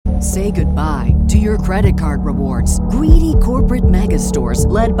Say goodbye to your credit card rewards. Greedy corporate mega stores,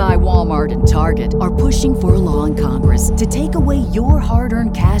 led by Walmart and Target, are pushing for a law in Congress to take away your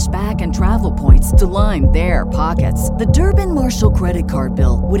hard-earned cash back and travel points to line their pockets. The Durbin-Marshall credit card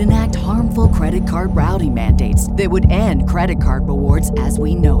bill would enact harmful credit card routing mandates that would end credit card rewards as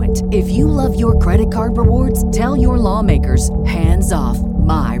we know it. If you love your credit card rewards, tell your lawmakers, hands off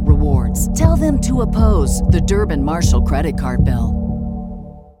my rewards. Tell them to oppose the Durbin-Marshall credit card bill.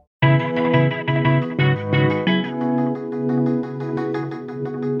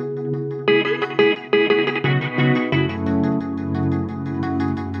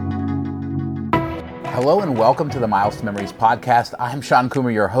 Hello and welcome to the Miles to Memories podcast. I'm Sean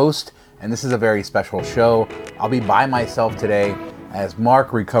Coomer, your host, and this is a very special show. I'll be by myself today as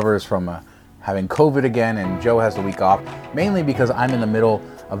Mark recovers from having COVID again and Joe has the week off, mainly because I'm in the middle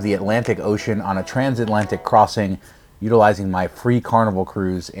of the Atlantic Ocean on a transatlantic crossing utilizing my free Carnival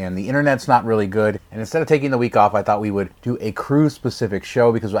cruise, and the internet's not really good. And instead of taking the week off, I thought we would do a cruise-specific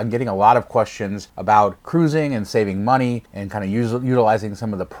show because I'm getting a lot of questions about cruising and saving money and kind of utilizing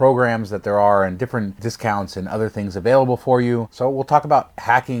some of the programs that there are and different discounts and other things available for you. So we'll talk about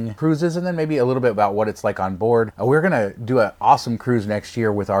hacking cruises and then maybe a little bit about what it's like on board. We're going to do an awesome cruise next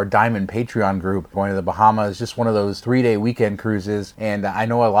year with our Diamond Patreon group going to the Bahamas, just one of those 3-day weekend cruises. And I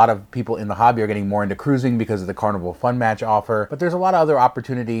know a lot of people in the hobby are getting more into cruising because of the Carnival Fun Match offer, but there's a lot of other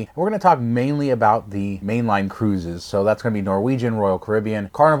opportunity. We're going to talk mainly about the mainline cruises. So that's going to be Norwegian, Royal Caribbean,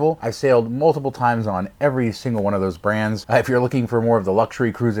 Carnival. I've sailed multiple times on every single one of those brands. If you're looking for more of the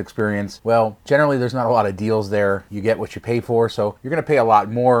luxury cruise experience, well, generally there's not a lot of deals there. You get what you pay for, so you're going to pay a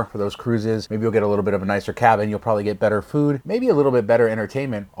lot more for those cruises. Maybe you'll get a little bit of a nicer cabin. You'll probably get better food, maybe a little bit better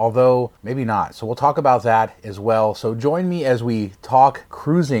entertainment, although maybe not. So we'll talk about that as well. So join me as we talk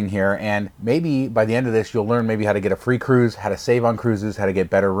cruising here, and maybe by the end of this, you'll learn maybe how to get a free cruise, how to save on cruises, how to get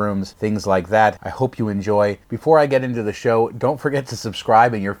better rooms, things like that. I hope you enjoy. Before I get into the show, don't forget to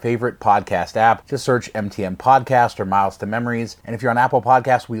subscribe in your favorite podcast app. Just search MTM Podcast or Miles to Memories. And if you're on Apple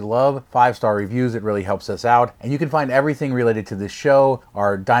Podcasts, we love 5-star reviews. It really helps us out. And you can find everything related to this show,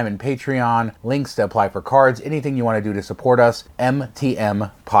 our Diamond Patreon, links to apply for cards, anything you want to do to support us,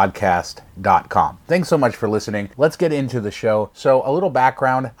 mtmpodcast.com. Thanks so much for listening. Let's get into the show. So a little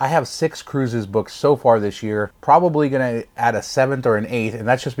background, I have 6 cruises booked so far this year, probably going to add a 7th or an 8th, and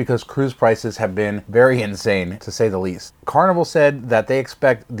that's just because cruise prices have been very insane, to say the least. Carnival said that they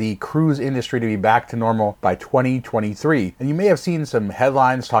expect the cruise industry to be back to normal by 2023. And you may have seen some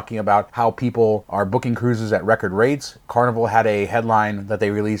headlines talking about how people are booking cruises at record rates. Carnival had a headline that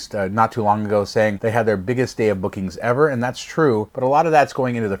they released not too long ago saying they had their biggest day of bookings ever, and that's true, but a lot of that's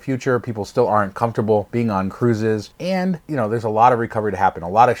going into the future. People still aren't comfortable being on cruises, and there's a lot of recovery to happen, a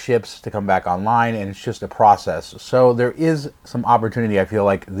lot of ships to come back online, and it's just a process. So there is some opportunity, I feel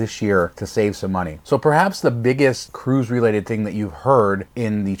like, this year to save some money. So perhaps the biggest cruise-related thing that you've heard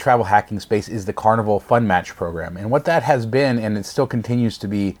in the travel hacking space is the Carnival Fun Match program. And what that has been, and it still continues to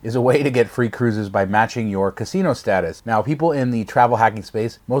be, is a way to get free cruises by matching your casino status. Now, people in the travel hacking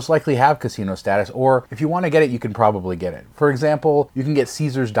space most likely have casino status, or if you want to get it, you can probably get it. For example, you can get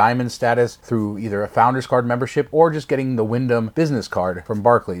Caesars Diamond status through either a Founders Card membership or just getting the Wyndham Business Card from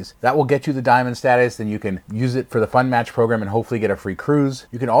Barclays. That will get you the Diamond status, then you can use it for the Fun Match program and hopefully get a free cruise.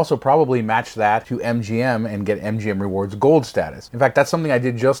 You can also probably match that to MGM and get MGM Rewards Gold status. In fact, that's something I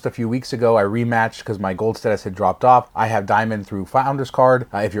did just a few weeks ago. I rematched because my Gold status had dropped off. I have Diamond through Founders Card.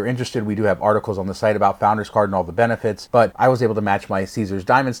 If you're interested, we do have articles on the site about Founders Card and all the benefits, but I was able to match my Caesars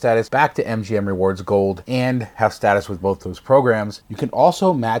Diamond status back to MGM Rewards Gold and have status with both those programs. You can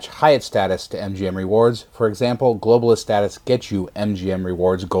also match Hyatt status to MGM Rewards. For example, Globalist status gets you MGM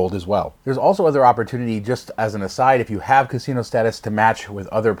Rewards Gold as well. There's also other opportunity, just as an aside, if you have casino status, to match with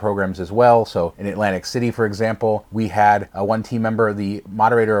other programs as well. So in Atlantic City, for example, we had one team member, the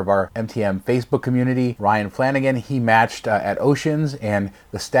moderator of our MTM Facebook community, Ryan Flanagan. He matched at Oceans, and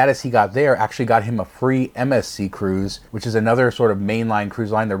the status he got there actually got him a free MSC cruise, which is another sort of mainline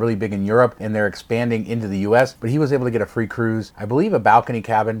cruise line. They're really big in Europe and they're expanding into the US, but he was able to get a free cruise, I believe a balcony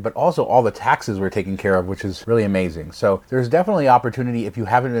cabin, but also all the taxes were taken care of, which is really amazing. So there's definitely opportunity if you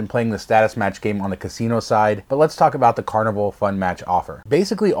haven't been playing the status match game on the casino side. But let's talk about the Carnival Fun Match offer.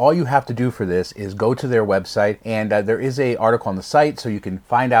 Basically, all you have to do for this is go to their website, and there is a article on the site so you can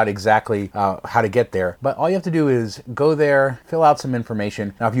find out exactly how to get there. But all you have to do is go there, fill out some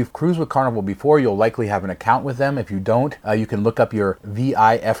information. Now, if you've cruised with Carnival before, you'll likely have an account with them. If you don't, you can look up your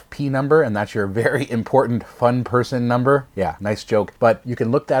VIFP number, and that's your very important fun person number. Yeah, nice joke. But you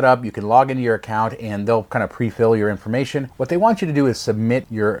can look that up, you can log into your account, and they'll kind of pre-fill your information. What they want you to do is submit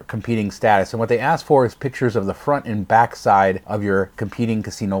your competing status, and what they ask for is pictures pictures of the front and back side of your competing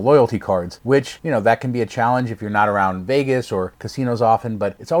casino loyalty cards, which, that can be a challenge if you're not around Vegas or casinos often,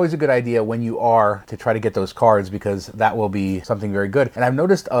 but it's always a good idea when you are to try to get those cards, because that will be something very good. And I've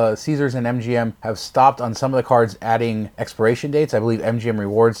noticed Caesars and MGM have stopped on some of the cards adding expiration dates. I believe MGM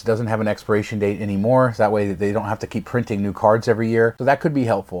Rewards doesn't have an expiration date anymore, so that way they don't have to keep printing new cards every year. So that could be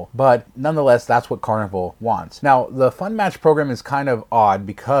helpful, but nonetheless, that's what Carnival wants. Now, the Fun Match program is kind of odd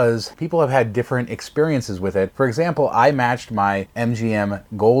because people have had different experiences with it. For example, I matched my MGM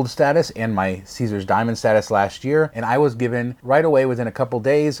Gold status and my Caesars Diamond status last year, and I was given right away within a couple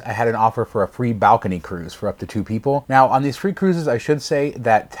days, I had an offer for a free balcony cruise for up to 2 people. Now, on these free cruises, I should say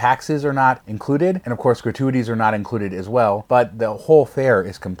that taxes are not included, and of course gratuities are not included as well, but the whole fare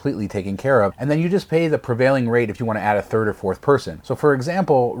is completely taken care of, and then you just pay the prevailing rate if you want to add a third or fourth person. So for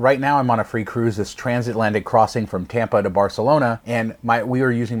example, right now I'm on a free cruise, this transatlantic crossing from Tampa to Barcelona, and we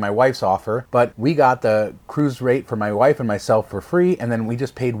were using my wife's offer, but we got the cruise rate for my wife and myself for free, and then we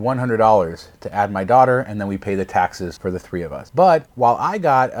just paid $100 to add my daughter, and then we pay the taxes for the 3 of us. But while I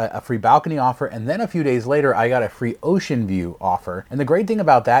got a free balcony offer, and then a few days later I got a free ocean view offer. And the great thing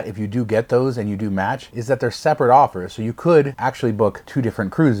about that, if you do get those and you do match, is that they're separate offers. So you could actually book 2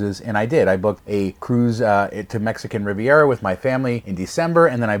 different cruises, and I did. I booked a cruise to Mexican Riviera with my family in December,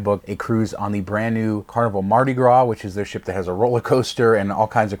 and then I booked a cruise on the brand new Carnival Mardi Gras, which is their ship that has a roller coaster and all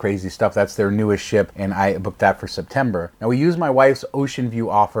kinds of crazy stuff. That's their newest ship, and I booked that for September. Now, we used my wife's ocean view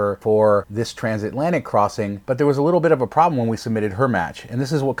offer for this transatlantic crossing, but there was a little bit of a problem when we submitted her match. And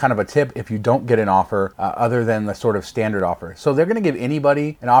this is what kind of a tip if you don't get an offer other than the sort of standard offer. So they're going to give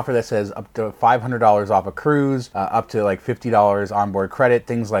anybody an offer that says up to $500 off a cruise, up to like $50 onboard credit,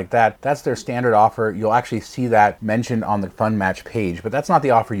 things like that. That's their standard offer. You'll actually see that mentioned on the Fun Match page, but that's not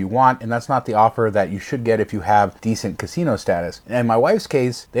the offer you want, and that's not the offer that you should get if you have decent casino status. And in my wife's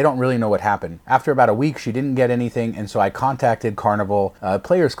case, they don't really know what happened. After about a week, she didn't get anything, and so I contacted Carnival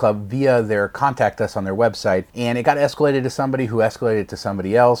Players Club via their contact us on their website, and it got escalated to somebody who escalated to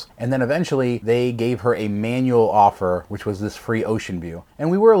somebody else, and then eventually they gave her a manual offer, which was this free ocean view. And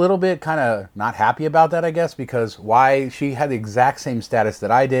we were a little bit kind of not happy about that, I guess, because why? She had the exact same status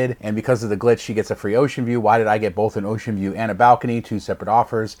that I did, and because of the glitch, she gets a free ocean view. Why did I get both an ocean view and a balcony, 2 separate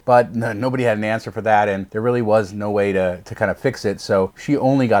offers? But nobody had an answer for that, and there really was no way to kind of fix it, so she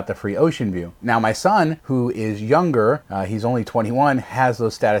only got the free ocean view. Now, my son, who is younger, he's only 21, has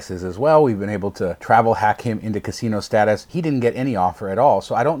those statuses as well. We've been able to travel hack him into casino status. He didn't get any offer at all,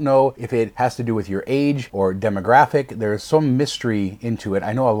 so I don't know if it has to do with your age or demographic. There's some mystery into it.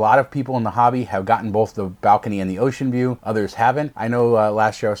 I know a lot of people in the hobby have gotten both the balcony and the ocean view. Others haven't. I know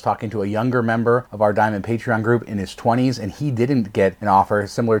last year I was talking to a younger member of our Diamond Patreon group in his 20s, and he didn't get an offer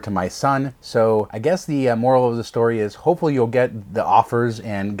similar to my son. So I guess the moral of the story is hopefully you'll get the offers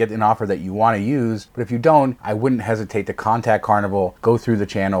and get an offer that you want to use, but if you don't, I wouldn't hesitate to contact Carnival, go through the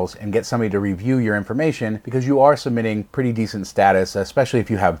channels, and get somebody to review your information, because you are submitting pretty decent status, especially if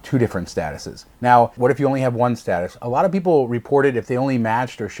you have 2 different statuses. Now, what if you only have 1 status? A lot of people reported if they only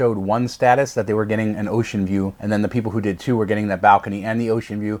matched or showed 1 status that they were getting an ocean view, and then the people who did 2 were getting that balcony and the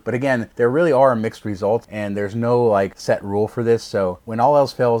ocean view. But again, there really are mixed results, and there's no like set rule for this. So when all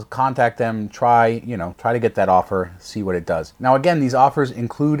else fails, contact them, try to get that offer, see what it does. Now again, these offers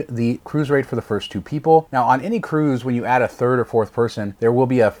include the cruise rate for the first 2 people. Now on any cruise, when you add a third or fourth person, there will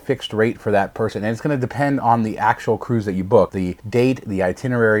be a fixed rate for that person, and it's going to depend on the actual cruise that you book, the date, the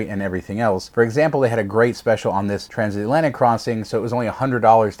itinerary, and everything else. For example, they had a great special on this transatlantic crossing, so it was only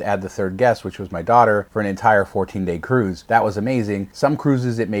 $100 to add the third guest, which was my daughter, for an entire 14-day cruise. That was amazing. Some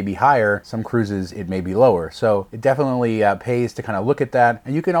cruises it may be higher, some cruises it may be lower. So it definitely pays to kind of look at that,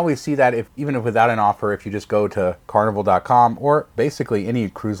 and you can always see that even if without an offer, if you just go to carnival.com or basically any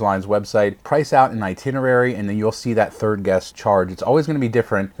cruise line's website, price out an itinerary, and then you'll see that third guest charge. It's always going to be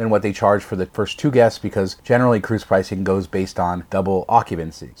different than what they charge for the first 2 guests, because generally cruise pricing goes based on double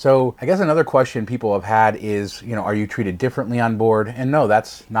occupancy. So I guess another question people have had is, are you treated differently on board? And no,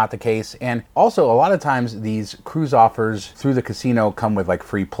 that's not the case. And also a lot of times these cruise offers through the casino come with like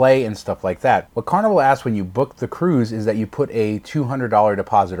free play and stuff like that. What Carnival asks when you book the cruise is that you put a $200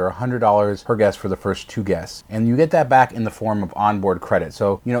 deposit or $100 per guest for the first 2 guests, and you get that back in the form of onboard credit.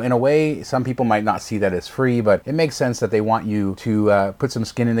 So in a way, some people might not see that as free, but it makes sense that they want you to put some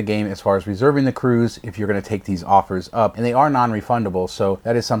skin in the game as far as reserving the cruise if you're going to take these offers up, and they are non-refundable, so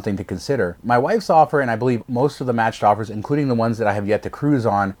that is something to consider. My wife's offer, and I believe most of the matched offers, including the ones that I have yet to cruise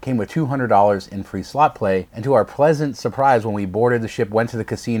on, came with $200 in free slot play, and to our pleasant surprise, when we boarded the ship, went to the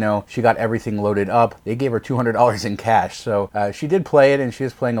casino, she got everything loaded up, they gave her $200 in cash. So she did play it, and she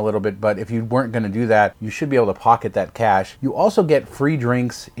is playing a little bit, but if you weren't going to do that, you should be able to pocket that cash. You also get free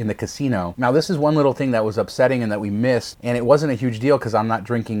drinks in the casino. Now this is one little thing that was upsetting and that we missed, and it wasn't a huge deal because I'm not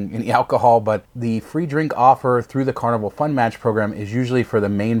drinking any alcohol, but the free drink offer through the Carnival Fun Match program is usually for the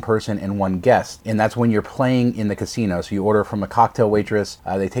main person and one guest, and that's when you're playing in the casino. So you order from a cocktail waitress,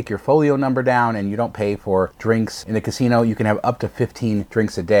 they take your folio number down, and you don't pay for drinks in the casino. You can have up to 15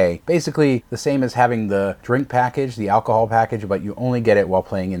 drinks a day. Basically the same as having the drink package, the alcohol package, but you only get it while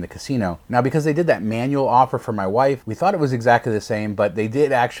playing in the casino. Now, because they did that manual offer for my wife, we thought it was exactly the same, but they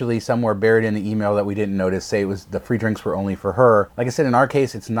did actually somewhere buried in the email that we didn't notice say it was the free drinks were only for her. Like I said, in our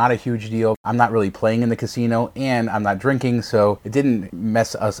case, it's not a huge deal. I'm not really playing in the casino and I'm not drinking, so it didn't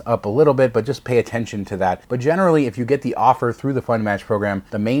mess us up a little bit, but just pay attention to that. But generally, if you get the offer through the Fun Match program,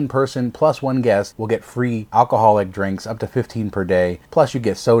 the main person plus one guest will get free alcoholic drinks up to 15 per day. Plus you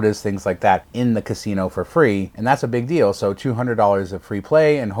get sodas, things like that in the casino for free. And that's a big deal. So $200 of free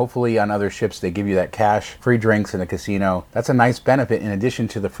play, and hopefully on other ships they give you that cash, free drinks in the casino. That's a nice benefit in addition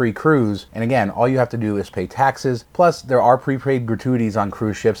to the free cruise. And again, all you have to do is pay taxes. Plus there are prepaid gratuities on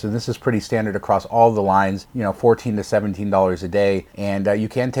cruise ships, and this is pretty standard across all the lines, $14 to $17 a day. And you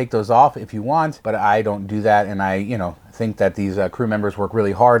can take those off if you want, but I don't do that, and I think that these crew members work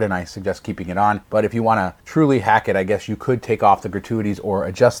really hard, and I suggest keeping it on. But if you want to truly hack it, I guess you could take off the gratuities or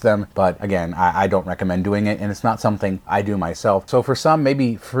adjust them. But again, I don't recommend doing it, and it's not something I do myself. So for some,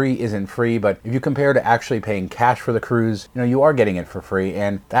 maybe free isn't free, but if you compare to actually paying cash for the cruise, you are getting it for free.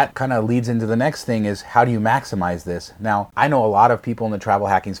 And that kind of leads into the next thing, is how do you maximize this? Now, I know a lot of people in the travel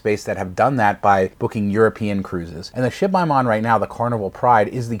hacking space that have done that by booking European cruises. And the ship I'm on right now, the Carnival Pride,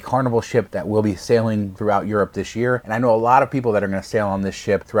 is the Carnival ship that will be sailing throughout Europe this year. And I know a lot of people that are going to sail on this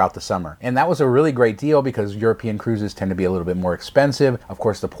ship throughout the summer. And that was a really great deal because European cruises tend to be a little bit more expensive. Of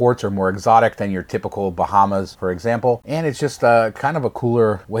course, the ports are more exotic than your typical Bahamas, for example. And it's just kind of a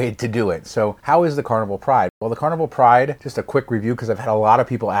cooler way to do it. So how is the Carnival Pride? Well, the Carnival Pride, just a quick review because I've had a lot of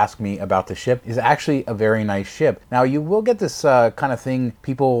people ask me about the ship, is actually a very nice ship. Now, you will get this kind of thing,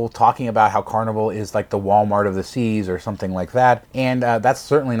 people talking about how Carnival is like the Walmart of the seas or something like that. And that's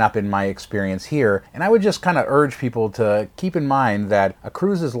certainly not been my experience here. And I would just kind of urge people to keep in mind that a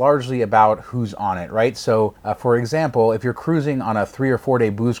cruise is largely about who's on it, right? So, for example, if you're cruising on a 3 or 4 day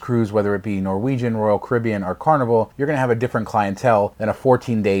booze cruise, whether it be Norwegian, Royal Caribbean, or Carnival, you're going to have a different clientele than a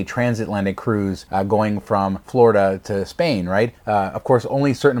 14-day transatlantic cruise going from Florida to Spain, right? Of course,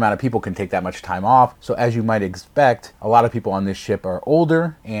 only a certain amount of people can take that much time off. So as you might expect, a lot of people on this ship are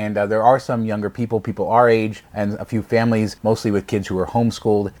older, and there are some younger people our age, and a few families, mostly with kids who are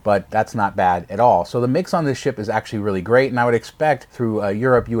homeschooled, but that's not bad at all. So the mix on this ship is actually really great, and I would expect through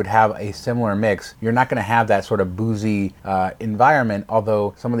Europe you would have a similar mix. You're not going to have that sort of boozy environment,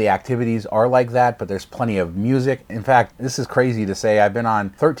 although some of the activities are like that, but there's plenty of music. In fact, this is crazy to say, I've been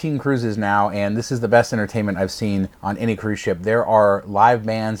on 13 cruises now, and this is the best entertainment I've seen on any cruise ship. There are live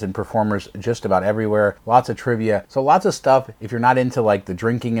bands and performers just about everywhere, lots of trivia, so lots of stuff if you're not into like the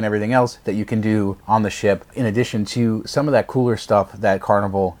drinking and everything else that you can do on the ship, in addition to some of that cooler stuff that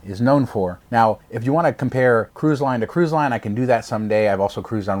Carnival is known for. Now, if you want to compare cruise line to cruise line, I can do that someday. I've also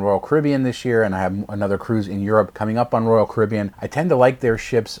cruised on Royal Caribbean this year, and I have another cruise in Europe coming up on Royal Caribbean. I tend to like their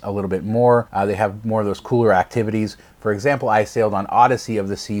ships a little bit more. They have more of those cooler activities. For example, I sailed on Odyssey of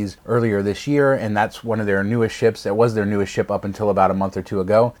the Seas earlier this year, and that's one of their newest ships. It was their newest ship up until about a month or two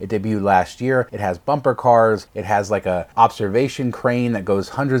ago. It debuted last year. It has bumper cars. It has like a observation crane that goes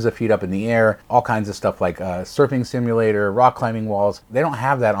hundreds of feet up in the air, all kinds of stuff like a surfing simulator, rock climbing walls. They don't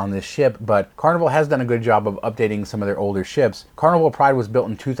have that on this ship, but Carnival has done a good job of updating some of their older ships. Carnival Pride was built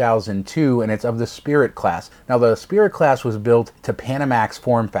in 2002, and it's of the Spirit class. Now, the Spirit class was built to Panamax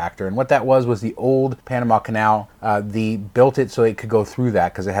form factor, and what that was the old Panama Canal. They built it so it could go through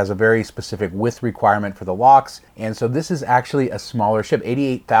that because it has a very specific width requirement for the locks. And so this is actually a smaller ship,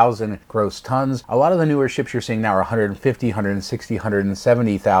 88,000 gross tons. A lot of the newer ships you're seeing now are 150, 160,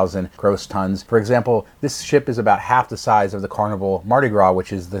 170,000 gross tons. For example, this ship is about half the size of the Carnival Mardi Gras,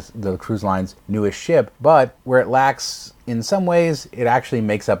 which is the cruise line's newest ship. But where it lacks in some ways, it actually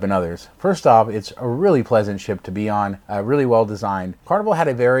makes up in others. First off, it's a really pleasant ship to be on, really well designed. Carnival had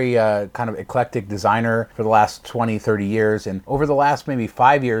a very kind of eclectic designer for the last 20, 30 years, and over the last maybe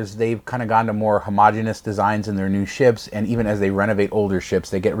 5 years, they've kind of gone to more homogeneous designs in their new ships, and even as they renovate older ships,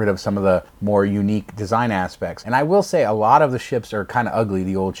 they get rid of some of the more unique design aspects. And I will say a lot of the ships are kind of ugly,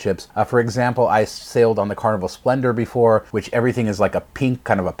 the old ships. For example, I sailed on the Carnival Splendor before, which everything is like a pink,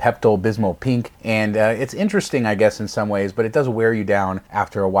 kind of a Pepto-Bismol pink, and it's interesting, I guess, in some ways, ways, but it does wear you down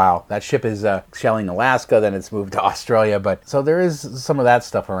after a while. That ship is shelling Alaska, then it's moved to Australia, but so there is some of that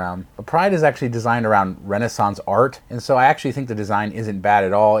stuff around. But Pride is actually designed around Renaissance art, and so I actually think the design isn't bad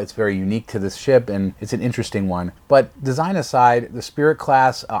at all. It's very unique to this ship, and it's an interesting one. But design aside, the Spirit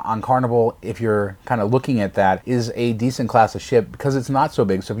class on Carnival, if you're kind of looking at that, is a decent class of ship because it's not so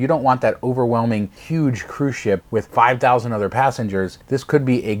big. So if you don't want that overwhelming, huge cruise ship with 5,000 other passengers, this could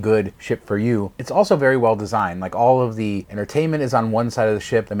be a good ship for you. It's also very well designed. Like, all of the entertainment is on one side of the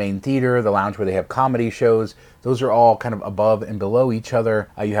ship, the main theater, the lounge where they have comedy shows. Those are all kind of above and below each other.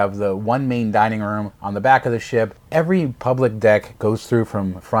 You have the one main dining room on the back of the ship. Every public deck goes through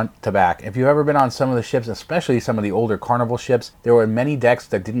from front to back. If you've ever been on some of the ships, especially some of the older Carnival ships, there were many decks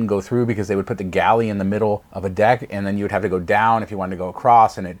that didn't go through because they would put the galley in the middle of a deck, and then you would have to go down if you wanted to go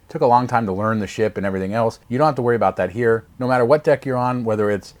across, and it took a long time to learn the ship and everything else. You don't have to worry about that here. No matter what deck you're on,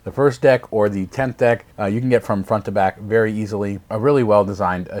 whether it's the first deck or the 10th deck, you can get from front to back very easily. A really well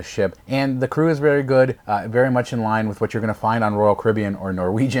designed ship. And the crew is very good, very much in line with what you're going to find on Royal Caribbean or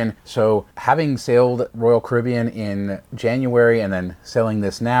Norwegian. So having sailed Royal Caribbean in January and then sailing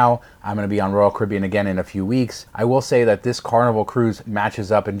this now, I'm going to be on Royal Caribbean again in a few weeks. I will say that this Carnival cruise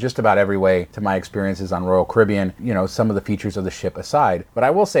matches up in just about every way to my experiences on Royal Caribbean, you know, some of the features of the ship aside. But I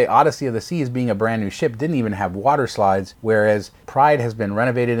will say Odyssey of the Seas, being a brand new ship, didn't even have water slides, whereas Pride has been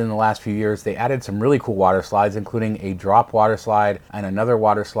renovated in the last few years. They added some really cool water slides, including a drop water slide and another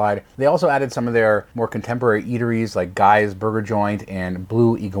water slide. They also added some of their more contemporary eateries like Guy's Burger Joint and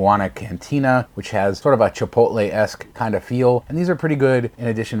Blue Iguana Cantina, which has sort of a Chipotle-esque kind of feel. And these are pretty good in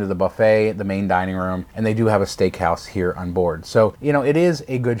addition to the buffet, the main dining room, and they do have a steakhouse here on board. So, you know, it is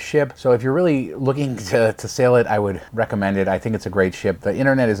a good ship. So if you're really looking to sail it, I would recommend it. I think it's a great ship. The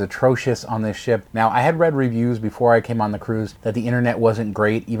internet is atrocious on this ship. Now, I had read reviews before I came on the cruise that the internet wasn't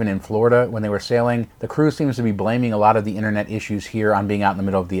great, even in Florida when they were sailing. The cruise seems to be blaming a lot of the internet issues here on being out in the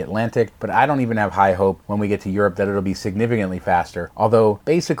middle of the Atlantic, but I don't even have high hope when we get to Europe that it'll be significantly faster. Although,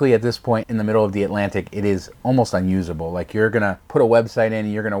 basically at this point in the middle of the Atlantic, it is almost unusable. Like, you're gonna put a website in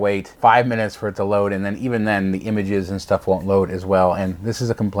and you're gonna wait 5 minutes for it to load, and then even then the images and stuff won't load as well, and this is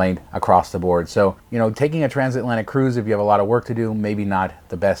a complaint across the board. So, you know, taking a transatlantic cruise, if you have a lot of work to do, maybe not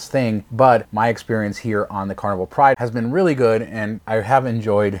the best thing, but my experience here on the Carnival Pride has been really good, and I have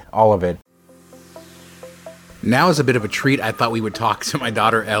enjoyed all of it. Now is a bit of a treat. I thought we would talk to my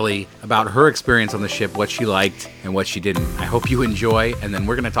daughter Ellie about her experience on the ship, what she liked and what she didn't. I hope you enjoy, and then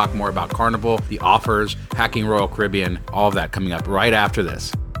we're going to talk more about Carnival, the offers, hacking Royal Caribbean, all of that coming up right after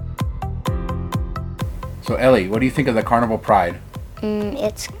this. So Ellie, what do you think of the Carnival Pride?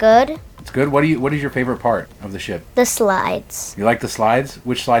 It's good. It's good. What is your favorite part of the ship? The slides. You like the slides?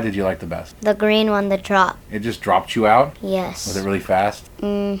 Which slide did you like the best? The green one, the drop. It just dropped you out? Yes. Was it really fast?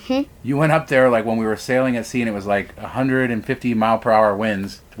 Mm-hmm. You went up there like when we were sailing at sea and it was like 150 mile per hour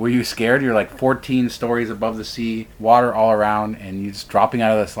winds. Were you scared? You're like 14 stories above the sea, water all around, and you just dropping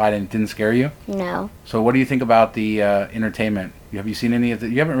out of the slide, and it didn't scare you? No. So what do you think about the entertainment? Have you seen any of the...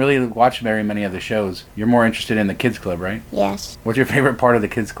 You haven't really watched very many of the shows. You're more interested in the kids club, right? Yes. What's your favorite part of the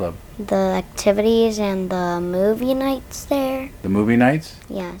kids club? The activities and the movie nights there. The movie nights?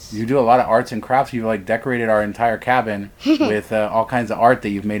 Yes. You do a lot of arts and crafts. You've like decorated our entire cabin with all kinds of art that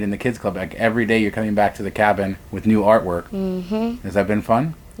you've made in the kids club. Like every day you're coming back to the cabin with new artwork. Mm-hmm. Has that been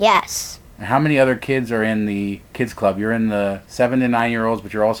fun? Yes. And how many other kids are in the kids club? You're in the 7 to 9 year olds,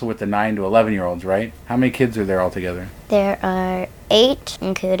 but you're also with the 9 to 11 year olds, right? How many kids are there altogether? There are 8,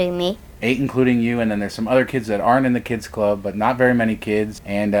 including me. 8 including you, and then there's some other kids that aren't in the kids club, but not very many kids.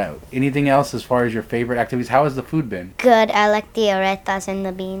 And anything else as far as your favorite activities? How has the food been? Good. I like the arepas and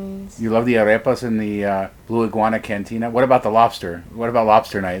the beans. You love the arepas in the Blue Iguana Cantina. What about the lobster? What about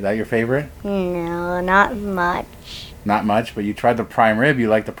lobster night? Is that your favorite? No, not much. Not much, but you tried the prime rib. You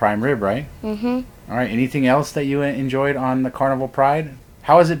like the prime rib, right? Mm-hmm. All right. Anything else that you enjoyed on the Carnival Pride?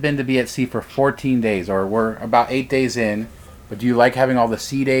 How has it been to be at sea for 14 days? Or we're about 8 days in. But do you like having all the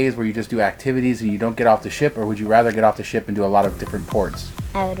sea days where you just do activities and you don't get off the ship? Or would you rather get off the ship and do a lot of different ports?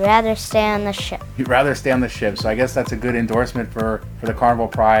 I would rather stay on the ship. You'd rather stay on the ship. So I guess that's a good endorsement for the Carnival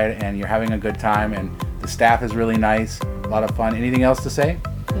Pride, and you're having a good time, and the staff is really nice. A lot of fun. Anything else to say?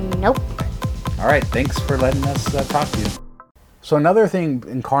 Nope. All right. Thanks for letting us talk to you. So another thing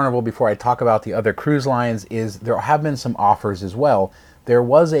in Carnival before I talk about the other cruise lines is there have been some offers as well. There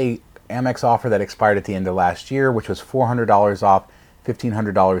was a Amex offer that expired at the end of last year, which was $400 off,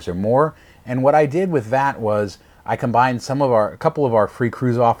 $1,500 or more. And what I did with that was I combined a couple of our free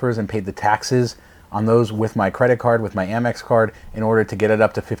cruise offers and paid the taxes on those with my credit card, with my Amex card, in order to get it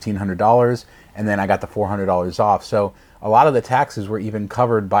up to $1,500. and then I got the $400 off. So a lot of the taxes were even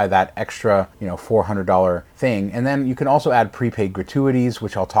covered by that extra, $400 thing. And then you can also add prepaid gratuities,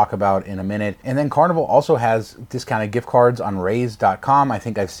 which I'll talk about in a minute. And then Carnival also has discounted gift cards on Raise.com. I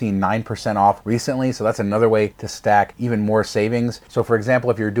think I've seen 9% off recently, so that's another way to stack even more savings. So for example,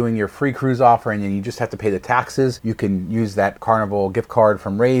 if you're doing your free cruise offer and then you just have to pay the taxes, you can use that Carnival gift card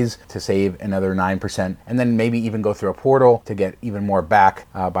from Raise to save another 9%, and then maybe even go through a portal to get even more back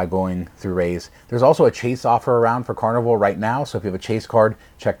by going through Raise. There's also a Chase offer around for Carnival right now, so if you have a Chase card,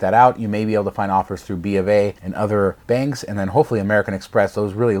 check that out. You may be able to find offers through B of A and other banks, and then hopefully American Express.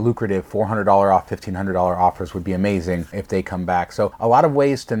 Those really lucrative $400 off, $1,500 offers would be amazing if they come back. So a lot of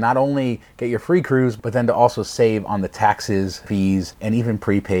ways to not only get your free cruise, but then to also save on the taxes, fees, and even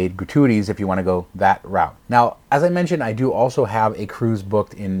prepaid gratuities if you want to go that route. Now, as I mentioned, I do also have a cruise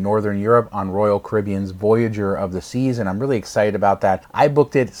booked in Northern Europe on Royal Caribbean's Voyager of the Seas, and I'm really excited about that. I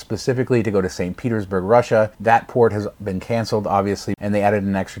booked it specifically to go to St. Petersburg, Russia. That port has been canceled, obviously, and they added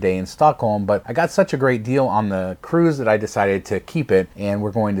an extra day in Stockholm, but I got such a great deal on the cruise that I decided to keep it, and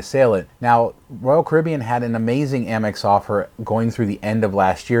we're going to sail it. Now, Royal Caribbean had an amazing Amex offer going through the end of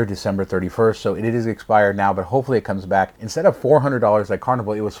last year, December 31st, so it is expired now, but hopefully it comes back. Instead of $400 like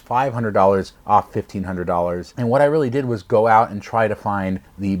Carnival, it was $500 off $1,500. And what I really did was go out and try to find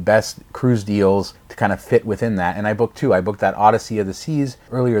the best cruise deals to kind of fit within that. And I booked two. I booked that Odyssey of the Seas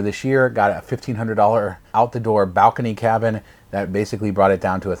earlier this year, got a $1,500 out the door balcony cabin that basically brought it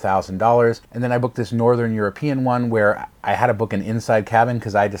down to $1,000. And then I booked this Northern European one where I had to book an inside cabin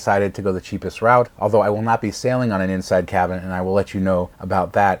because I decided to go the cheapest route, although I will not be sailing on an inside cabin, and I will let you know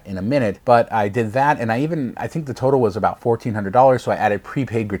about that in a minute. But I did that, and I think the total was about $1,400, so I added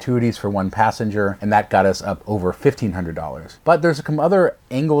prepaid gratuities for one passenger, and that got us up over $1,500. But there's some other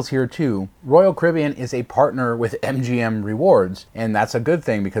angles here too. Royal Caribbean is a partner with MGM Rewards, and that's a good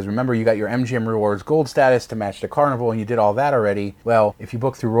thing because remember, you got your MGM Rewards Gold status to match the Carnival, and you did all that already. Well, if you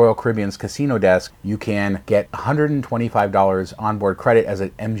book through Royal Caribbean's casino desk, you can get $125 onboard credit as an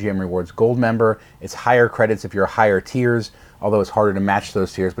MGM Rewards Gold member. It's higher credits if you're higher tiers, although it's harder to match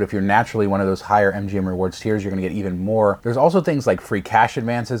those tiers. But if you're naturally one of those higher MGM Rewards tiers, you're going to get even more. There's also things like free cash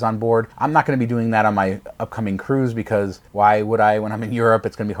advances on board. I'm not going to be doing that on my upcoming cruise because why would I when I'm in Europe?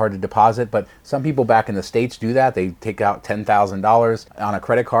 It's going to be hard to deposit. But some people back in the States do that. They take out $10,000 on a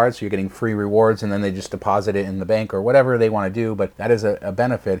credit card, so you're getting free rewards, and then they just deposit it in the bank or whatever they want to do. But that is a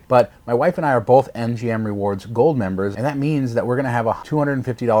benefit. But my wife and I are both MGM Rewards Gold members, and that means that we're going to have a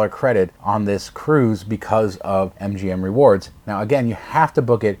 $250 credit on this cruise because of MGM Rewards. Now, again, you have to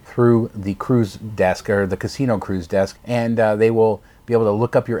book it through the cruise desk or the casino cruise desk, and they will be able to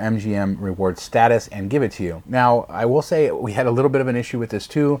look up your MGM Rewards status and give it to you. Now, I will say we had a little bit of an issue with this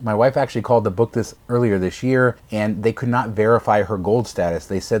too. My wife actually called to book this earlier this year, and they could not verify her gold status.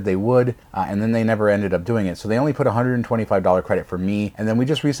 They said they would, and then they never ended up doing it. So they only put $125 credit for me, and then we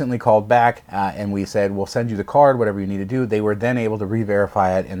just recently called back and we said, we'll send you the card, whatever you need to do. They were then able to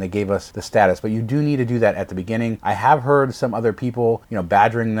re-verify it, and they gave us the status. But you do need to do that at the beginning. I have heard some other people,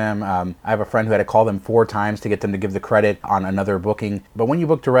 badgering them. I have a friend who had to call them 4 times to get them to give the credit on another booking. But when you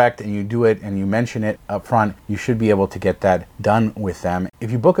book direct and you do it and you mention it up front, you should be able to get that done with them.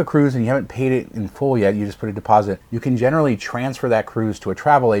 If you book a cruise and you haven't paid it in full yet, you just put a deposit, you can generally transfer that cruise to a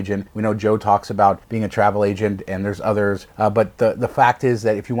travel agent. We know Joe talks about being a travel agent, and there's others. But the fact is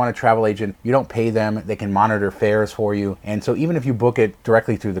that if you want a travel agent, you don't pay them. They can monitor fares for you. And so even if you book it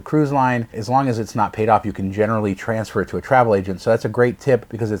directly through the cruise line, as long as it's not paid off, you can generally transfer it to a travel agent. So that's a great tip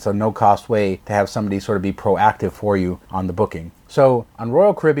because it's a no-cost way to have somebody sort of be proactive for you on the booking. So on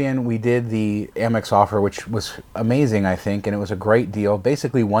Royal Caribbean, we did the Amex offer, which was amazing, I think, and it was a great deal,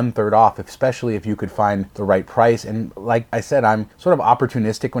 basically 1/3 off, especially if you could find the right price. And like I said, I'm sort of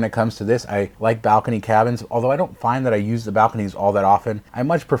opportunistic when it comes to this. I like balcony cabins, although I don't find that I use the balconies all that often. I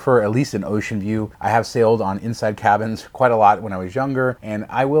much prefer at least an ocean view. I have sailed on inside cabins quite a lot when I was younger, and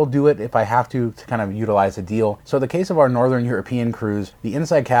I will do it if I have to kind of utilize a deal. So the case of our Northern European cruise, the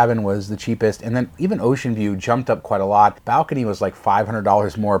inside cabin was the cheapest, and then even ocean view jumped up quite a lot. Balcony was like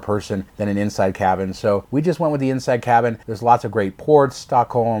 $500 more a person than an inside cabin. So we just went with the inside cabin. There's lots of great ports: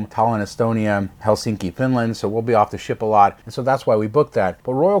 Stockholm, Tallinn, Estonia, Helsinki, Finland. So we'll be off the ship a lot. And so that's why we booked that.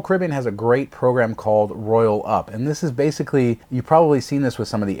 But Royal Caribbean has a great program called Royal Up. And this is basically, you've probably seen this with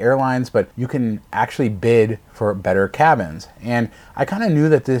some of the airlines, but you can actually bid for better cabins. And I kind of knew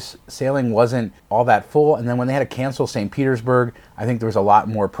that this sailing wasn't all that full. And then when they had to cancel St. Petersburg, I think there was a lot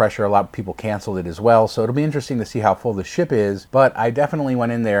more pressure. A lot of people canceled it as well. So it'll be interesting to see how full the ship is. But I definitely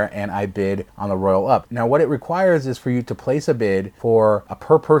went in there and I bid on the Royal Up. Now, what it requires is for you to place a bid for a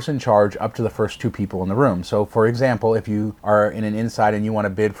per person charge up to the first 2 people in the room. So for example, if you are in an inside and you want to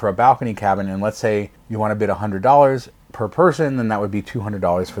bid for a balcony cabin, and let's say you want to bid $100 per person, then that would be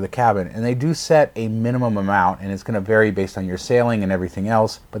 $200 for the cabin. And they do set a minimum amount, and it's going to vary based on your sailing and everything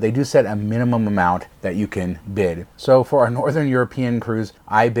else, but they do set a minimum amount that you can bid. So for our Northern European cruise,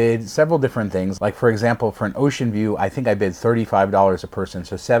 I bid several different things. Like for example, for an Ocean View, I think I bid $35 a person,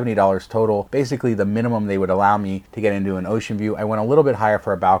 so $70 total, basically the minimum they would allow me to get into an Ocean View. I went a little bit higher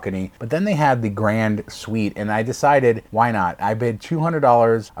for a balcony, but then they had the Grand Suite, and I decided, why not? I bid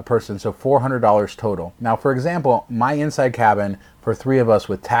 $200 a person, so $400 total. Now, for example, my inside cabin for 3 of us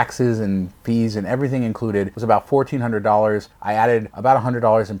with taxes and fees and everything included was about $1,400. I added about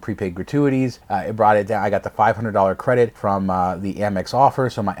 $100 in prepaid gratuities. It brought it down. I got the $500 credit from the Amex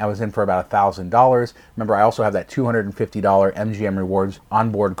offer, so I was in for about $1,000. Remember, I also have that $250 MGM Rewards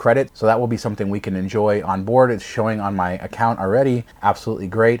onboard credit, so that will be something we can enjoy on board. It's showing on my account already. Absolutely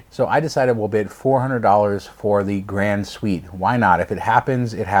great. So I decided we'll bid $400 for the Grand Suite. Why not? If it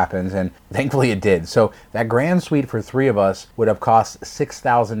happens, it happens, and thankfully it did. So that Grand Suite for 3 of us would have cost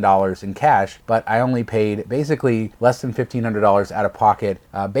 $6,000 in cash, but I only paid basically less than $1,500 out of pocket,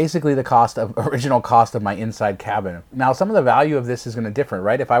 basically the original cost of my inside cabin. Now, some of the value of this is going to differ,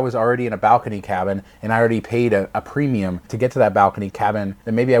 right? If I was already in a balcony cabin and I already paid a premium to get to that balcony cabin,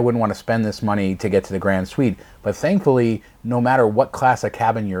 then maybe I wouldn't want to spend this money to get to the Grand Suite. But thankfully, no matter what class of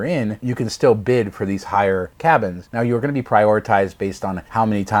cabin you're in, you can still bid for these higher cabins. Now, you're going to be prioritized based on how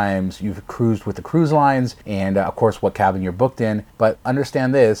many times you've cruised with the cruise lines and, of course, what cabin you're booked in. But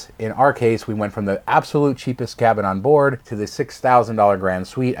understand this, in our case, we went from the absolute cheapest cabin on board to the $6,000 Grand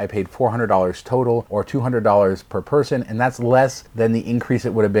Suite. I paid $400 total, or $200 per person, and that's less than the increase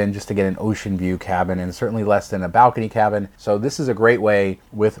it would have been just to get an Ocean View cabin, and certainly less than a balcony cabin. So this is a great way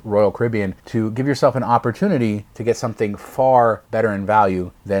with Royal Caribbean to give yourself an opportunity to get something far better in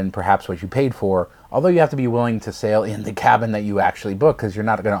value than perhaps what you paid for. Although you have to be willing to sail in the cabin that you actually book, because you're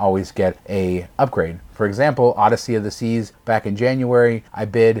not going to always get a upgrade. For example, Odyssey of the Seas, back in January, I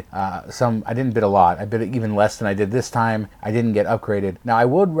bid I didn't bid a lot. I bid even less than I did this time. I didn't get upgraded. Now, I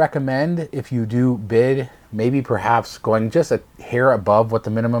would recommend, if you do bid, maybe perhaps going just a hair above what the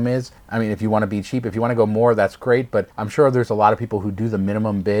minimum is. I mean, if you want to be cheap, if you want to go more, that's great, but I'm sure there's a lot of people who do the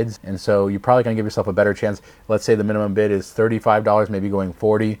minimum bids, and so you're probably going to give yourself a better chance. Let's say the minimum bid is $35, maybe going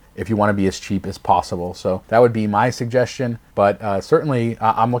 $40, if you want to be as cheap as possible. So that would be my suggestion, but certainly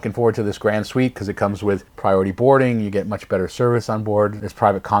I'm looking forward to this Grand Suite because it comes with priority boarding. You get much better service on board. There's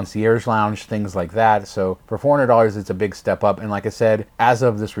private concierge lounge, things like that. So for $400, it's a big step up. And like I said, as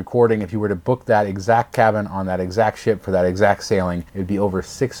of this recording, if you were to book that exact cabin on that exact ship for that exact sailing, it would be over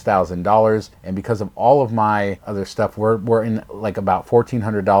 $6,000. And because of all of my other stuff, we're in like about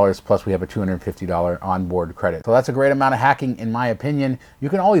 $1,400, plus we have a $250 onboard credit. So that's a great amount of hacking, in my opinion. You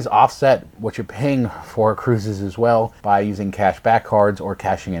can always offset what you're paying for cruises as well by using cash back cards or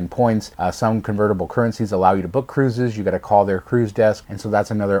cashing in points. Some convertible currencies allow you to book cruises. You got to call their cruise desk, and so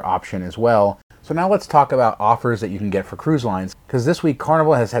that's another option as well. So now let's talk about offers that you can get for cruise lines, because this week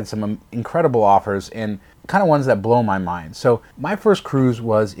Carnival has had some incredible offers and kind of ones that blow my mind. So my first cruise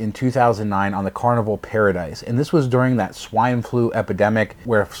was in 2009 on the Carnival Paradise, and this was during that swine flu epidemic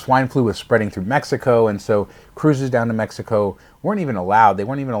where swine flu was spreading through Mexico, and so cruises down to Mexico weren't even allowed. They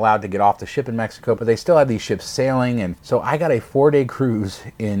weren't even allowed to get off the ship in Mexico, but they still had these ships sailing. And so I got a 4-day cruise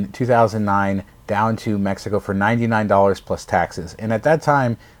in 2009 down to Mexico for $99 plus taxes. And at that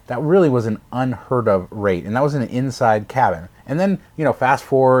time, that really was an unheard of rate. And that was in an inside cabin. And then, fast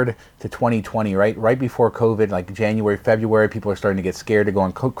forward to 2020, right before COVID, like January, February, people are starting to get scared to go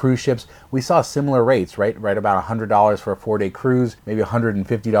on cruise ships. We saw similar rates, right about $100 for a 4-day cruise, maybe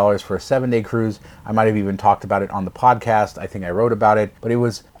 $150 for a 7-day cruise. I might have even talked about it on the podcast. I think I wrote about it, but it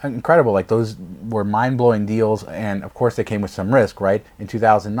was incredible. Like, those were mind-blowing deals, and of course they came with some risk, right? In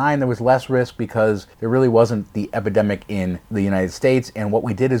 2009, there was less risk because there really wasn't the epidemic in the United States, and what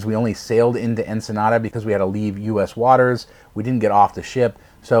we did is we only sailed into Ensenada because we had to leave U.S. waters. We didn't get off the ship,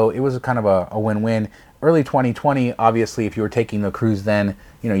 so it was kind of a win-win. Early 2020, obviously, if you were taking the cruise then,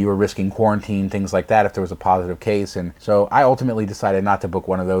 you were risking quarantine, things like that if there was a positive case, and so I ultimately decided not to book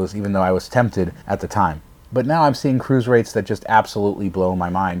one of those, even though I was tempted at the time. But now I'm seeing cruise rates that just absolutely blow my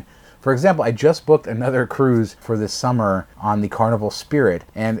mind. For example, I just booked another cruise for this summer on the Carnival Spirit,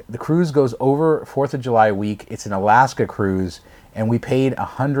 and the cruise goes over 4th of July week. It's an Alaska cruise, and we paid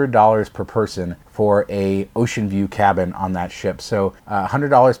 $100 per person for a Ocean View cabin on that ship. So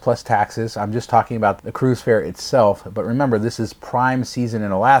 $100 plus taxes. I'm just talking about the cruise fare itself, but remember, this is prime season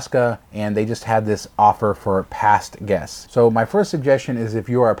in Alaska, and they just had this offer for past guests. So my first suggestion is, if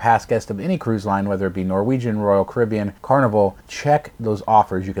you are a past guest of any cruise line, whether it be Norwegian, Royal Caribbean, Carnival, check those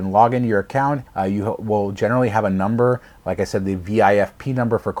offers. You can log into your account. You will generally have a number. Like I said, the VIFP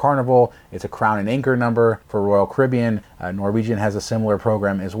number for Carnival, it's a Crown and Anchor number for Royal Caribbean. Norwegian has a similar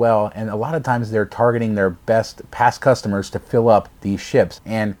program as well. And a lot of times they're targeting their best past customers to fill up these ships.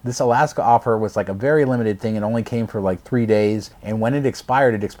 And this Alaska offer was like a very limited thing. It only came for like 3 days. And when it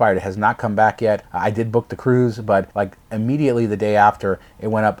expired, it expired. It has not come back yet. I did book the cruise, but like immediately the day after, it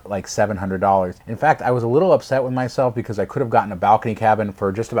went up like $700. In fact, I was a little upset with myself because I could have gotten a balcony cabin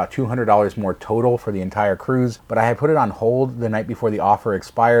for just about $200 more total for the entire cruise. But I had put it on hold the night before the offer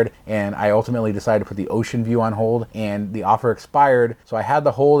expired, and I ultimately decided to put the Ocean View on hold, and the offer expired. So I had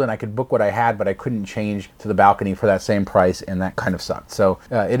the hold and I could book what I had, but I couldn't change to the balcony for that same price, and that kind of sucked. So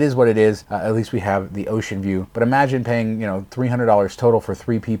it is what it is. At least we have the Ocean View. But imagine paying, $300 total for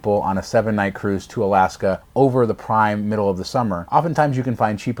 3 people on a 7-night cruise to Alaska over the prime middle of the summer. Oftentimes you can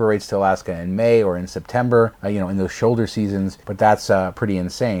find cheaper rates to Alaska in May or in September, in those shoulder seasons, but that's pretty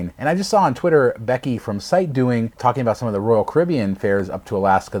insane. And I just saw on Twitter Becky from Sight Doing talking about some of the Royal Caribbean fares up to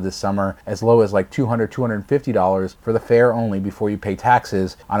Alaska this summer, as low as like $200, $250 for the fare only before you pay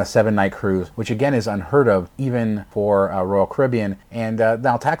taxes on a 7-night cruise, which again is unheard of even for Royal Caribbean. And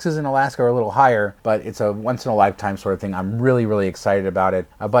now taxes in Alaska are a little higher, but it's a once in a lifetime sort of thing. I'm really, really excited about it.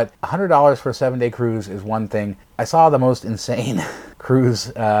 But $100 for a 7-day cruise is one thing. I saw the most insane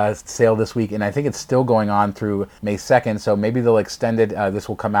cruise sale this week, and I think it's still going on through May 2nd, so maybe they'll extend it. This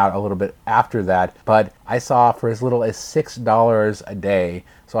will come out a little bit after that, but I saw for as little as $6 a day.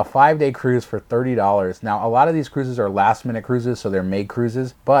 So a 5-day cruise for $30. Now, a lot of these cruises are last-minute cruises, so they're May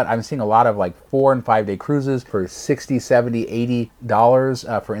cruises, but I'm seeing a lot of like 4 and 5-day cruises for $60, $70,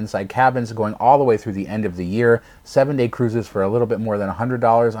 $80 for inside cabins, going all the way through the end of the year. 7-day cruises for a little bit more than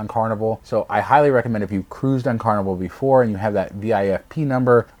 $100 on Carnival. So I highly recommend, if you've cruised on Carnival before and you have that VIFP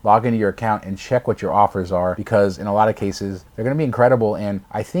number, log into your account and check what your offers are, because in a lot of cases, they're going to be incredible. And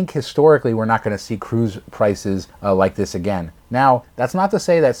I think historically, we're not going to see cruise prices like this again. Now, that's not to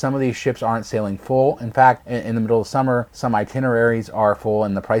say that some of these ships aren't sailing full. In fact, in the middle of summer, some itineraries are full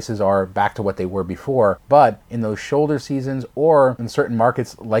and the prices are back to what they were before. But in those shoulder seasons, or in certain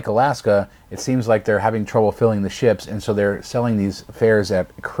markets like Alaska, it seems like they're having trouble filling the ships, and so they're selling these fares at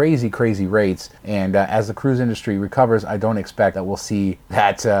crazy, crazy rates. And as the cruise industry recovers, I don't expect that we'll see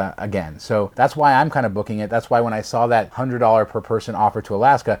that again. So that's why I'm kind of booking it. That's why when I saw that $100 per person offer to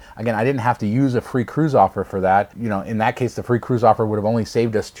Alaska, again, I didn't have to use a free cruise offer for that. In that case, the free cruise offer would have only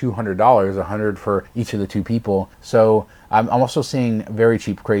saved us $200, $100 for each of the 2 people. So I'm also seeing very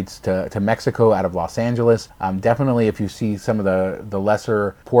cheap rates to Mexico out of Los Angeles. Definitely, if you see some of the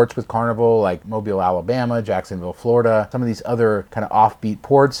lesser ports with Carnival, like Mobile, Alabama, Jacksonville, Florida, some of these other kind of offbeat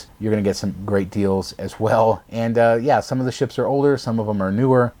ports, you're going to get some great deals as well. And some of the ships are older, some of them are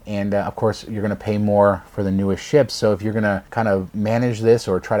newer, and of course, you're going to pay more for the newest ships. So if you're going to kind of manage this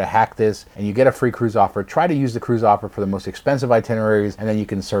or try to hack this, and you get a free cruise offer, try to use the cruise offer for the most expensive itineraries, and then you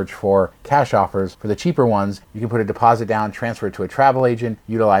can search for cash offers for the cheaper ones. You can put a deposit down, transfer it to a travel agent,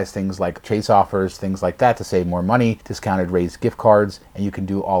 utilize things like chase offers, things like that to save more money, discounted rates, gift cards, and you can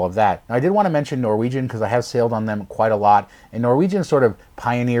do all of that. Now, I did want to mention Norwegian because I have sailed on them quite a lot, and Norwegian sort of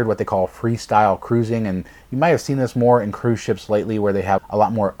pioneered what they call freestyle cruising, and you might have seen this more in cruise ships lately where they have a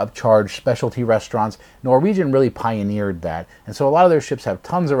lot more upcharge specialty restaurants. Norwegian really pioneered that, and so a lot of their ships have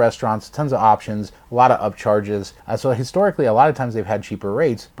tons of restaurants, tons of options, a lot of upcharges. So historically, a lot of times they've had cheaper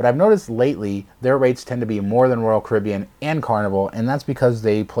rates, but I've noticed lately their rates tend to be more than Royal Caribbean and Carnival, and that's because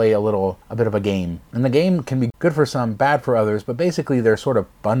they play a bit of a game. And the game can be good for some, bad for others, but basically they're sort of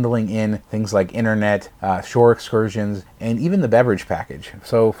bundling in things like internet, shore excursions, and even the beverage package.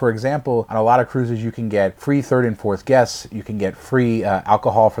 So for example, on a lot of cruises you can get free 3rd and 4th guests, you can get free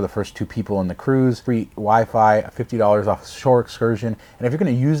alcohol for the first 2 people in the cruise, free Wi-Fi, $50 off a shore excursion, and if you're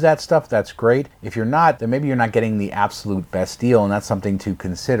going to use that stuff, that's great. If you're not, then maybe you're not getting the absolute best deal, and that's something to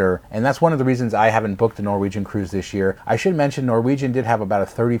consider. And that's one of the reasons I haven't booked a Norwegian cruise this year. I should mention Norwegian did have about a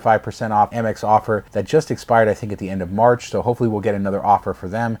 35% off Amex offer that just expired, I think, at the end of March, so hopefully we'll get another offer for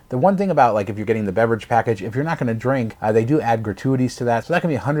them. The one thing about, like, if you're getting the beverage package, if you're not going to drink, they do add gratuities to that, so that can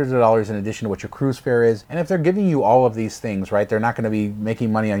be hundreds of dollars in addition to what your cruise fare is. And if they're giving you all of these things, right, they're not going to be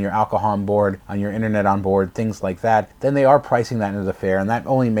making money on your alcohol on board, on your internet on board, things like that, then they are pricing that into the fare, and that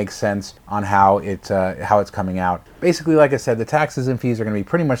only makes sense on how it's coming out. basically, like I said, the taxes and fees are going to be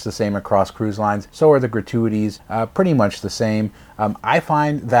pretty much the same across cruise lines. So are the gratuities, pretty much the same. I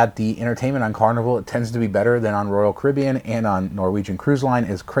find that the entertainment on Carnival, it tends to be better than on Royal Caribbean and on Norwegian Cruise Line,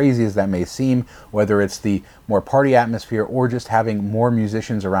 as crazy as that may seem, whether it's the more party atmosphere or just having more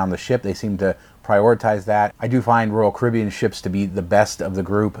musicians around the ship. They seem to prioritize that. I do find Royal Caribbean ships to be the best of the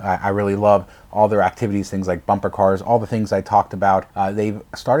group. I really love all their activities, things like bumper cars, all the things I talked about. They've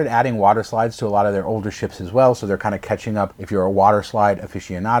started adding water slides to a lot of their older ships as well, so they're kind of catching up if you're a water slide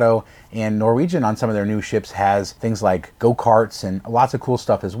aficionado. And Norwegian on some of their new ships has things like go-karts and lots of cool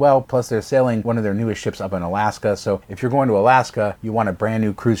stuff as well. Plus they're sailing one of their newest ships up in Alaska. So if you're going to Alaska, you want a brand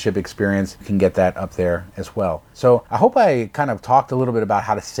new cruise ship experience, you can get that up there as well. So I hope I kind of talked a little bit about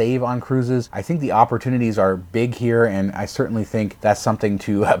how to save on cruises. I think the opportunities are big here, and I certainly think that's something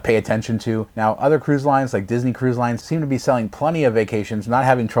to pay attention to. Now, other cruise lines like Disney Cruise Lines seem to be selling plenty of vacations, not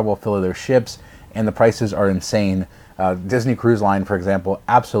having trouble filling their ships, and the prices are insane. Disney Cruise Line, for example,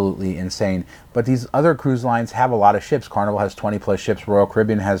 absolutely insane. But these other cruise lines have a lot of ships. Carnival has 20 plus ships. Royal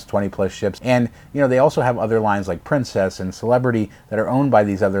Caribbean has 20 plus ships. And, they also have other lines like Princess and Celebrity that are owned by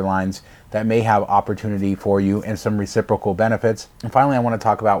these other lines that may have opportunity for you and some reciprocal benefits. And finally, I want to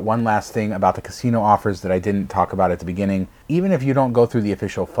talk about one last thing about the casino offers that I didn't talk about at the beginning. Even if you don't go through the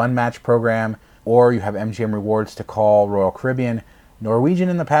official Fun Match program or you have MGM Rewards to call Royal Caribbean, Norwegian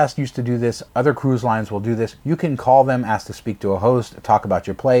in the past used to do this. Other cruise lines will do this. You can call them, ask to speak to a host, talk about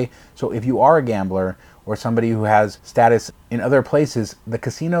your play. So if you are a gambler or somebody who has status in other places, the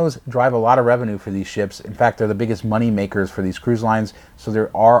casinos drive a lot of revenue for these ships. In fact, they're the biggest money makers for these cruise lines. So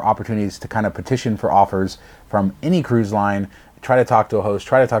there are opportunities to kind of petition for offers from any cruise line. Try to talk to a host,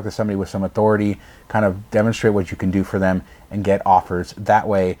 try to talk to somebody with some authority, kind of demonstrate what you can do for them and get offers that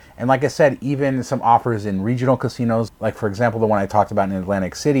way. And like I said, even some offers in regional casinos, like for example, the one I talked about in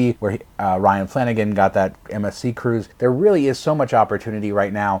Atlantic City where Ryan Flanagan got that MSC cruise. There really is so much opportunity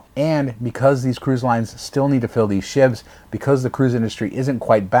right now. And because these cruise lines still need to fill these ships, because the cruise industry isn't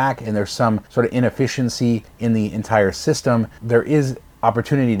quite back and there's some sort of inefficiency in the entire system, there is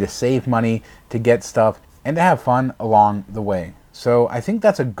opportunity to save money, to get stuff, and to have fun along the way. So I think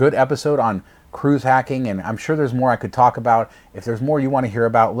that's a good episode on cruise hacking, and I'm sure there's more I could talk about. If there's more you want to hear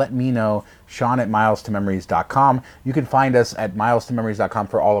about, let me know. Sean at milestomemories.com. You can find us at milestomemories.com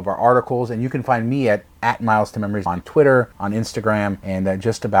for all of our articles, and you can find me at milestomemories on Twitter, on Instagram, and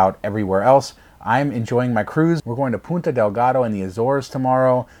just about everywhere else. I'm enjoying my cruise. We're going to Punta Delgado in the Azores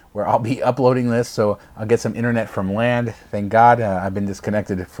tomorrow, where I'll be uploading this, so I'll get some internet from land. Thank God, I've been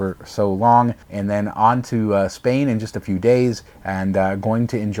disconnected for so long. And then on to Spain in just a few days, and going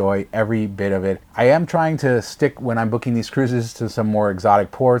to enjoy every bit of it. I am trying to stick, when I'm booking these cruises, to some more exotic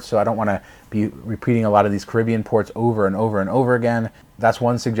ports, so I don't want to be repeating a lot of these Caribbean ports over and over and over again. That's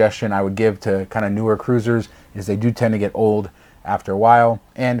one suggestion I would give to kind of newer cruisers, is they do tend to get old after a while.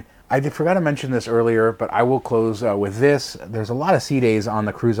 And I forgot to mention this earlier, but I will close with this. There's a lot of sea days on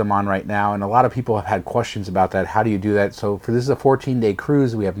the cruise I'm on right now, and a lot of people have had questions about that. How do you do that? So for this is a 14-day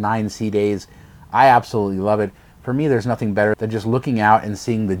cruise. We have 9 sea days. I absolutely love it. For me, there's nothing better than just looking out and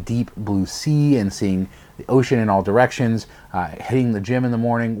seeing the deep blue sea and seeing the ocean in all directions, hitting the gym in the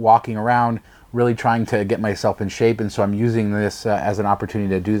morning, walking around, really trying to get myself in shape. And so I'm using this as an opportunity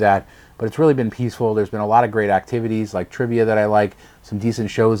to do that. But it's really been peaceful. There's been a lot of great activities like trivia that I like, some decent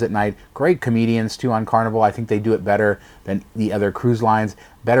shows at night, great comedians too on Carnival. I think they do it better than the other cruise lines,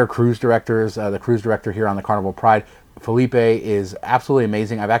 better cruise directors. The cruise director here on the Carnival Pride, Felipe, is absolutely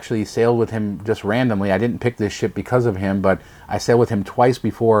amazing. I've actually sailed with him just randomly. I didn't pick this ship because of him, but I sailed with him twice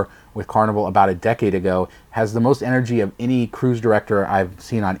before with Carnival about a decade ago. Has the most energy of any cruise director I've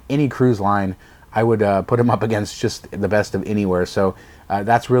seen on any cruise line. I would put him up against just the best of anywhere. So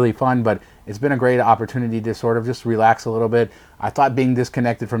that's really fun, but it's been a great opportunity to sort of just relax a little bit. I thought being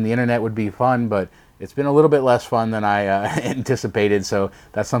disconnected from the internet would be fun, but it's been a little bit less fun than I anticipated, so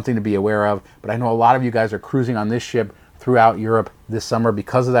that's something to be aware of. But I know a lot of you guys are cruising on this ship throughout Europe this summer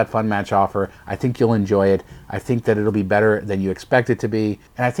because of that Fun Match offer. I think you'll enjoy it. I think that it'll be better than you expect it to be.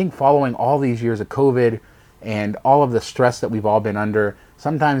 And I think following all these years of COVID and all of the stress that we've all been under,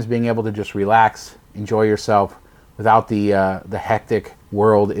 sometimes being able to just relax, enjoy yourself without the hectic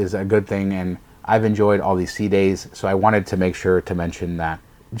world is a good thing, and I've enjoyed all these sea days, so I wanted to make sure to mention that.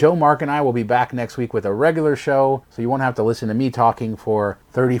 Joe, Mark, and I will be back next week with a regular show, so you won't have to listen to me talking for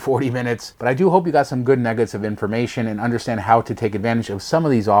 30, 40 minutes. But I do hope you got some good nuggets of information and understand how to take advantage of some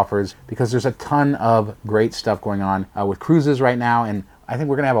of these offers, because there's a ton of great stuff going on with cruises right now, and I think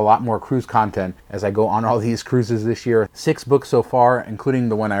we're going to have a lot more cruise content as I go on all these cruises this year. 6 books so far, including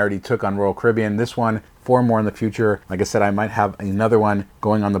the one I already took on Royal Caribbean. This one, 4 more in the future. Like I said, I might have another one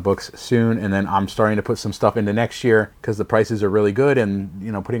going on the books soon, and then I'm starting to put some stuff into next year because the prices are really good,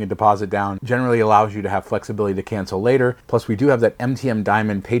 and putting a deposit down generally allows you to have flexibility to cancel later. Plus, we do have that MTM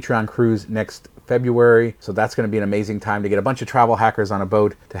Diamond Patreon cruise next February, so that's going to be an amazing time to get a bunch of travel hackers on a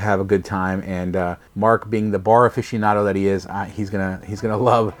boat to have a good time. And Mark, being the bar aficionado that he is, he's gonna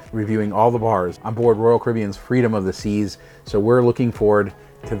love reviewing all the bars on board Royal Caribbean's Freedom of the Seas. So we're looking forward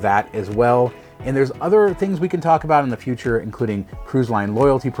to that as well. And there's other things we can talk about in the future, including cruise line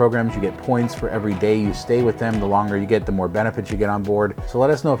loyalty programs. You get points for every day you stay with them. The longer you get, the more benefits you get on board. So let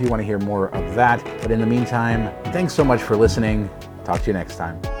us know if you want to hear more of that. But in the meantime, thanks so much for listening. Talk to you next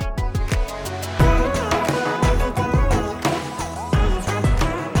time.